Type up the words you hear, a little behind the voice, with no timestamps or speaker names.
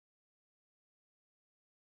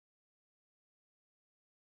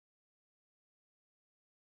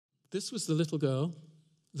This was the little girl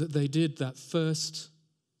that they did that first,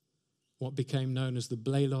 what became known as the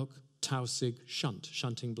Blalock Taussig Shunt,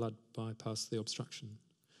 shunting blood bypass the obstruction.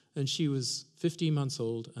 And she was 15 months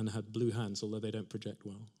old and had blue hands, although they don't project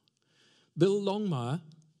well. Bill Longmire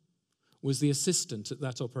was the assistant at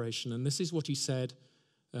that operation, and this is what he said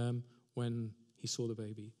when he saw the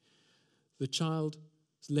baby. The child's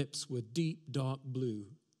lips were deep, dark blue.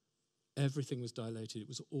 Everything was dilated. It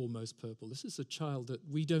was almost purple. This is a child that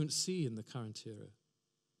we don't see in the current era,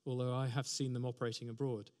 although I have seen them operating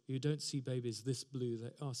abroad. You don't see babies this blue.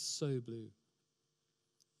 They are so blue.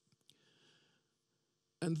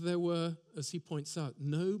 And there were, as he points out,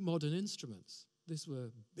 no modern instruments. These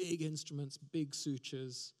were big instruments, big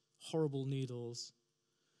sutures, horrible needles.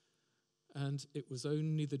 And it was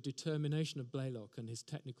only the determination of Blalock and his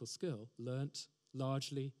technical skill, learnt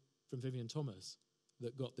largely from Vivian Thomas,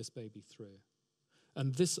 that got this baby through.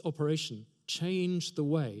 And this operation changed the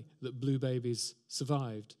way that blue babies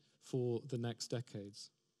survived for the next decades.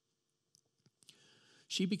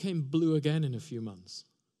 She became blue again in a few months.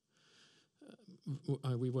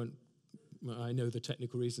 I know the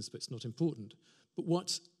technical reasons, but it's not important. But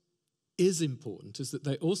what is important is that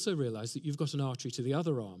they also realized that you've got an artery to the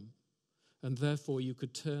other arm, and therefore you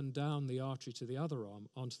could turn down the artery to the other arm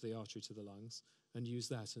onto the artery to the lungs and use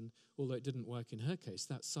that. And although it didn't work in her case,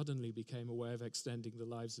 that suddenly became a way of extending the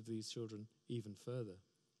lives of these children even further.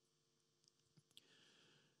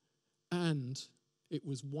 And it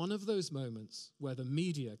was one of those moments where the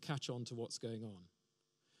media catch on to what's going on.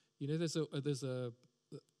 You know, there's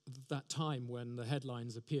that time when the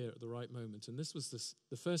headlines appear at the right moment, and this was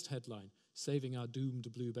the first headline, "Saving Our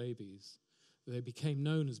Doomed Blue Babies." They became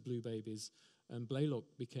known as blue babies, and Blalock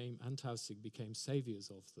and Taussig became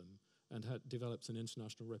saviors of them and had developed an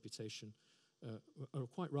international reputation,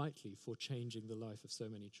 quite rightly, for changing the life of so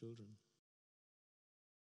many children.